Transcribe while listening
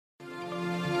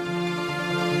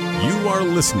You are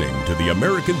listening to the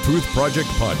American Truth Project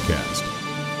podcast.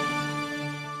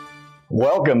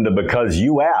 Welcome to Because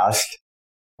You Asked.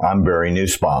 I'm Barry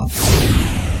Nussbaum.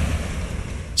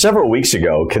 Several weeks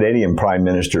ago, Canadian Prime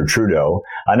Minister Trudeau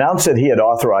announced that he had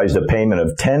authorized a payment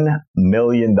of $10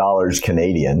 million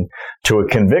Canadian to a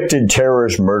convicted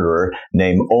terrorist murderer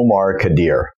named Omar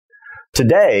Khadr.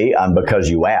 Today, on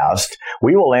Because You Asked,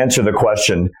 we will answer the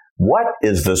question, what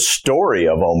is the story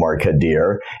of Omar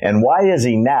Khadr, and why is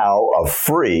he now a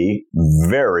free,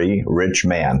 very rich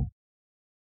man?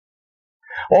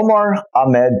 Omar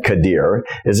Ahmed Khadr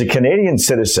is a Canadian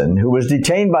citizen who was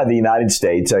detained by the United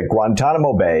States at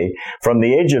Guantanamo Bay from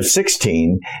the age of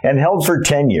 16 and held for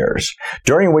 10 years,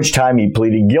 during which time he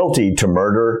pleaded guilty to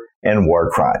murder and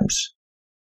war crimes.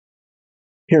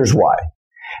 Here's why.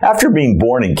 After being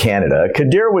born in Canada,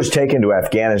 Khadr was taken to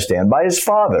Afghanistan by his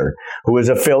father, who was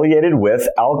affiliated with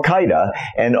Al-Qaeda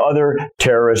and other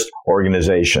terrorist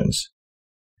organizations.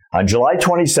 On July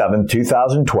 27,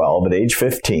 2012, at age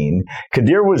 15,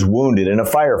 Khadr was wounded in a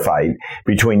firefight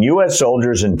between U.S.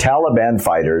 soldiers and Taliban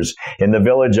fighters in the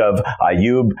village of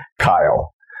Ayub Khail,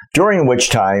 during which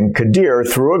time Khadr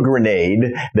threw a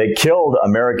grenade that killed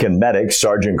American medic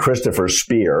Sergeant Christopher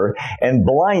Speer and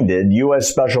blinded U.S.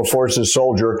 Special Forces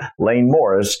soldier Lane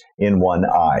Morris in one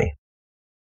eye.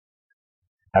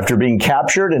 After being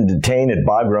captured and detained at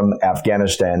Bagram,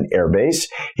 Afghanistan Air Base,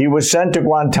 he was sent to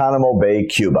Guantanamo Bay,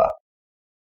 Cuba.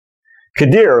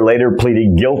 Khadr later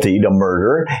pleaded guilty to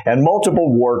murder and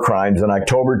multiple war crimes in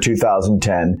October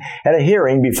 2010 at a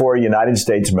hearing before a United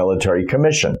States military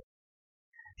commission.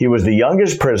 He was the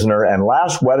youngest prisoner and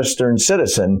last Western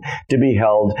citizen to be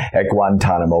held at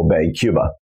Guantanamo Bay, Cuba.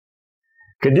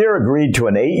 Khadr agreed to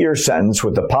an 8-year sentence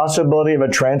with the possibility of a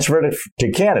transfer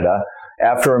to Canada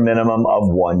after a minimum of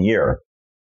 1 year.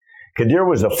 Khadr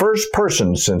was the first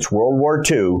person since World War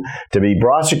II to be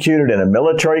prosecuted in a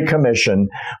military commission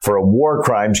for war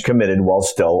crimes committed while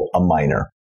still a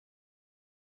minor.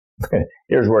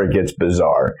 Here's where it gets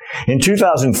bizarre. In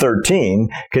 2013,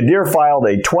 Khadr filed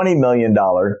a $20 million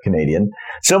Canadian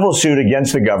civil suit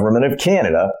against the government of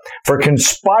Canada for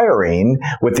conspiring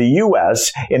with the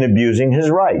U.S. in abusing his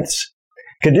rights.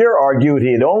 Khadr argued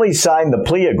he had only signed the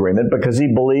plea agreement because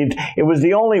he believed it was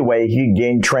the only way he could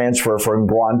gain transfer from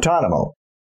Guantanamo.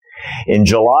 In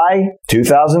July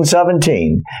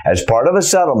 2017, as part of a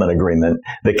settlement agreement,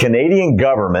 the Canadian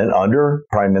government, under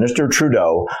Prime Minister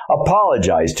Trudeau,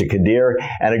 apologized to Khadr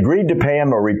and agreed to pay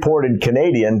him a reported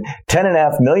Canadian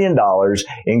 $10.5 million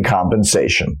in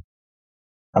compensation.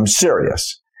 I'm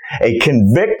serious. A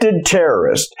convicted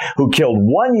terrorist who killed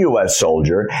one U.S.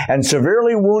 soldier and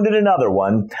severely wounded another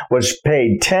one was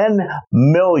paid 10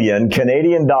 million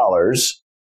Canadian dollars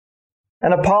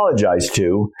and apologized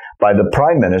to by the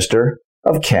Prime Minister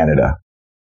of Canada.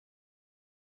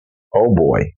 Oh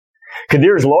boy.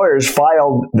 Khadr's lawyers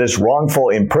filed this wrongful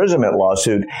imprisonment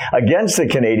lawsuit against the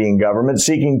Canadian government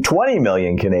seeking 20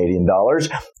 million Canadian dollars,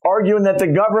 arguing that the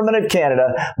government of Canada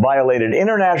violated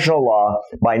international law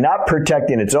by not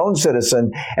protecting its own citizen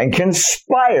and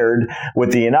conspired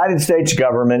with the United States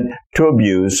government to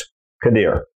abuse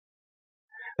Khadr.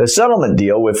 The settlement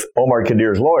deal with Omar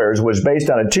Khadr's lawyers was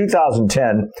based on a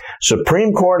 2010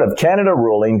 Supreme Court of Canada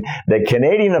ruling that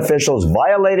Canadian officials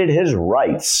violated his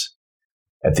rights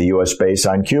at the U.S. base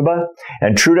on Cuba,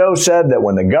 and Trudeau said that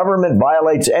when the government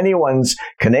violates anyone's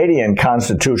Canadian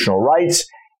constitutional rights,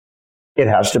 it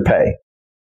has to pay.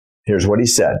 Here's what he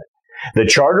said. The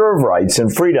Charter of Rights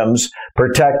and Freedoms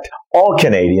protect all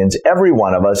Canadians, every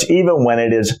one of us, even when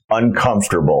it is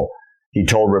uncomfortable, he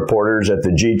told reporters at the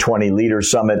G20 Leaders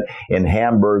Summit in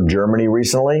Hamburg, Germany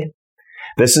recently.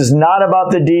 This is not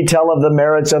about the detail of the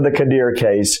merits of the Khadr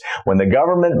case. When the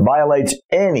government violates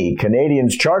any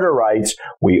Canadian's charter rights,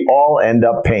 we all end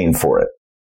up paying for it.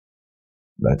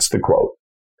 That's the quote.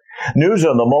 News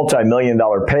of the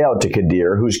multi-million-dollar payout to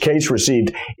Khadr, whose case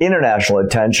received international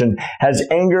attention, has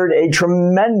angered a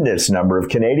tremendous number of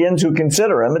Canadians who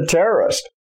consider him a terrorist.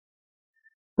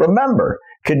 Remember,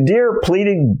 Khadr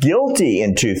pleaded guilty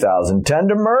in 2010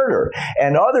 to murder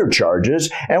and other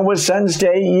charges and was sentenced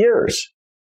to 8 years.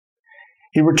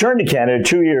 He returned to Canada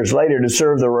 2 years later to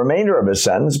serve the remainder of his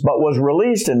sentence, but was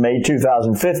released in May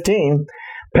 2015,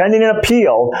 pending an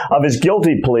appeal of his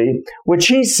guilty plea, which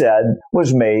he said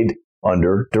was made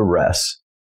under duress.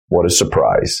 What a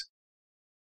surprise.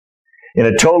 In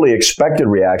a totally expected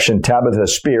reaction, Tabitha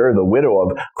Speer, the widow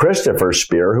of Christopher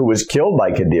Speer, who was killed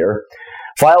by Khadr,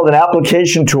 filed an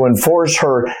application to enforce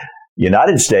her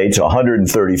United States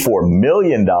 $134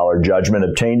 million judgment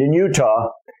obtained in Utah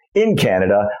in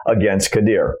Canada against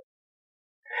Khadr.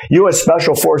 U.S.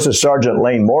 Special Forces Sergeant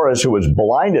Lane Morris, who was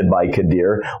blinded by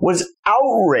Qadir, was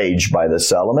outraged by the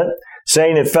settlement,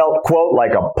 saying it felt, quote,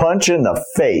 like a punch in the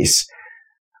face.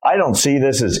 I don't see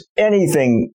this as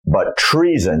anything but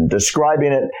treason,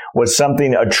 describing it was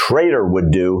something a traitor would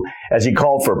do, as he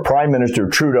called for Prime Minister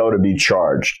Trudeau to be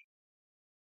charged.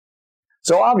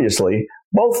 So obviously,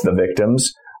 both the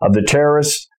victims of the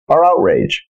terrorists are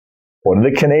outraged. What do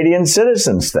the Canadian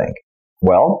citizens think?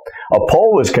 Well, a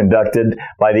poll was conducted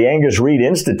by the Angus Reid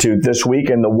Institute this week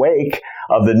in the wake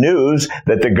of the news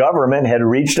that the government had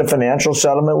reached a financial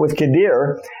settlement with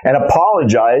Qadir and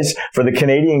apologized for the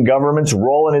Canadian government's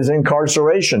role in his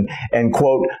incarceration and,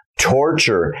 quote,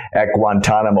 torture at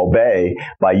Guantanamo Bay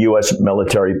by U.S.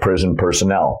 military prison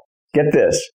personnel. Get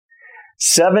this,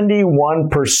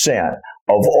 71%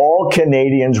 of all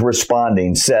Canadians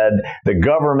responding said the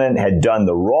government had done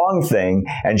the wrong thing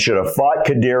and should have fought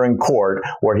Qadir in court,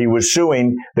 where he was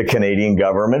suing the Canadian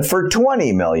government for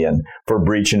 $20 million for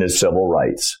breaching his civil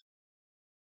rights.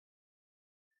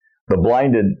 The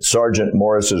blinded Sergeant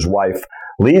Morris's wife,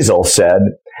 Liesl, said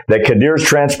that Qadir's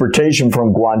transportation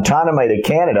from Guantanamo to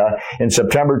Canada in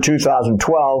September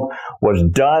 2012 was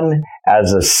done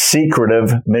as a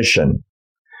secretive mission.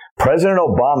 President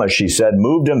Obama, she said,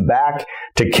 moved him back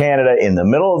to Canada in the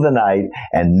middle of the night,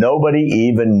 and nobody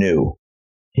even knew.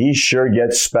 He sure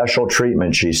gets special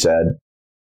treatment, she said.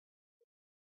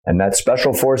 And that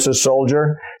Special Forces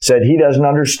soldier said he doesn't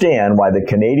understand why the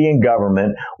Canadian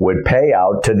government would pay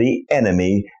out to the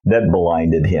enemy that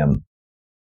blinded him.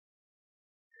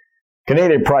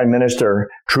 Canadian Prime Minister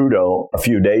Trudeau, a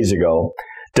few days ago,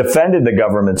 defended the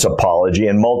government's apology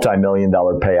and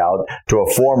multi-million-dollar payout to a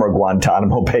former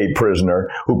Guantanamo Bay prisoner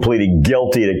who pleaded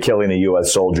guilty to killing a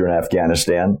U.S. soldier in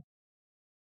Afghanistan.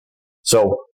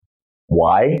 So,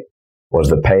 why was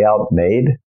the payout made?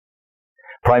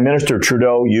 Prime Minister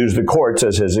Trudeau used the courts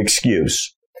as his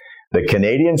excuse. The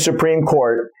Canadian Supreme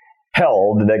Court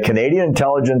held that Canadian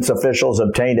intelligence officials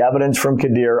obtained evidence from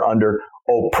Qadir under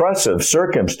oppressive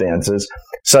circumstances,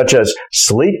 such as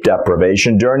sleep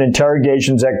deprivation during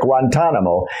interrogations at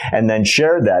Guantanamo, and then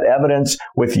shared that evidence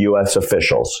with U.S.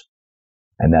 officials.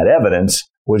 And that evidence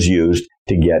was used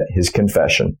to get his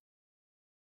confession.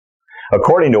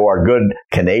 According to our good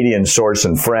Canadian source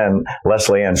and friend,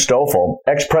 Leslie Ann Stoffel,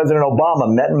 ex-President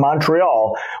Obama met in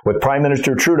Montreal with Prime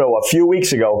Minister Trudeau a few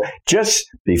weeks ago, just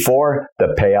before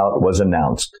the payout was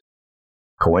announced.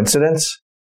 Coincidence?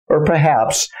 Or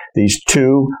perhaps these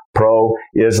two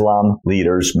pro-Islam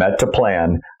leaders met to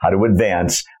plan how to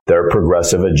advance their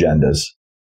progressive agendas.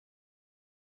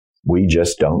 We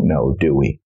just don't know, do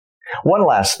we? One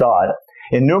last thought.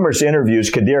 In numerous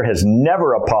interviews, Qadir has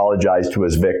never apologized to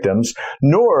his victims,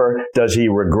 nor does he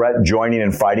regret joining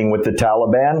and fighting with the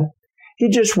Taliban. He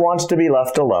just wants to be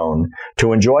left alone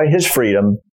to enjoy his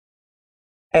freedom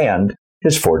and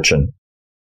his fortune.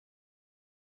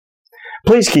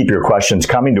 Please keep your questions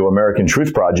coming to American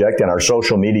Truth Project and our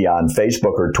social media on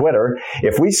Facebook or Twitter.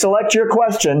 If we select your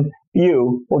question,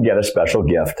 you will get a special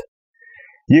gift.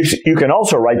 You can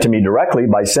also write to me directly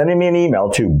by sending me an email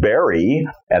to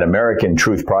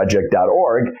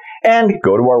barry@americantruthproject.org and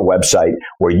go to our website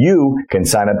where you can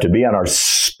sign up to be on our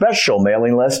special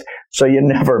mailing list so you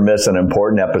never miss an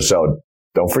important episode.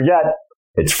 Don't forget,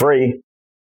 it's free.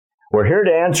 We're here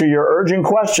to answer your urgent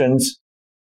questions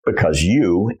because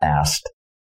you asked.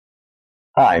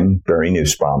 I'm Barry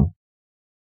Nussbaum.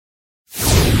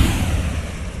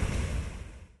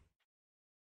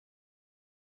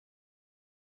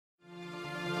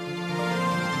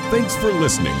 Thanks for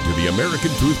listening to the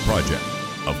American Truth Project,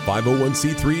 a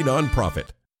 501c3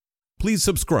 nonprofit. Please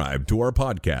subscribe to our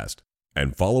podcast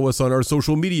and follow us on our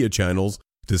social media channels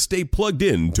to stay plugged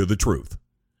in to the truth.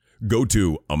 Go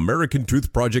to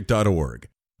americantruthproject.org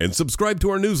and subscribe to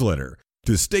our newsletter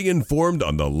to stay informed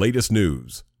on the latest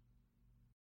news.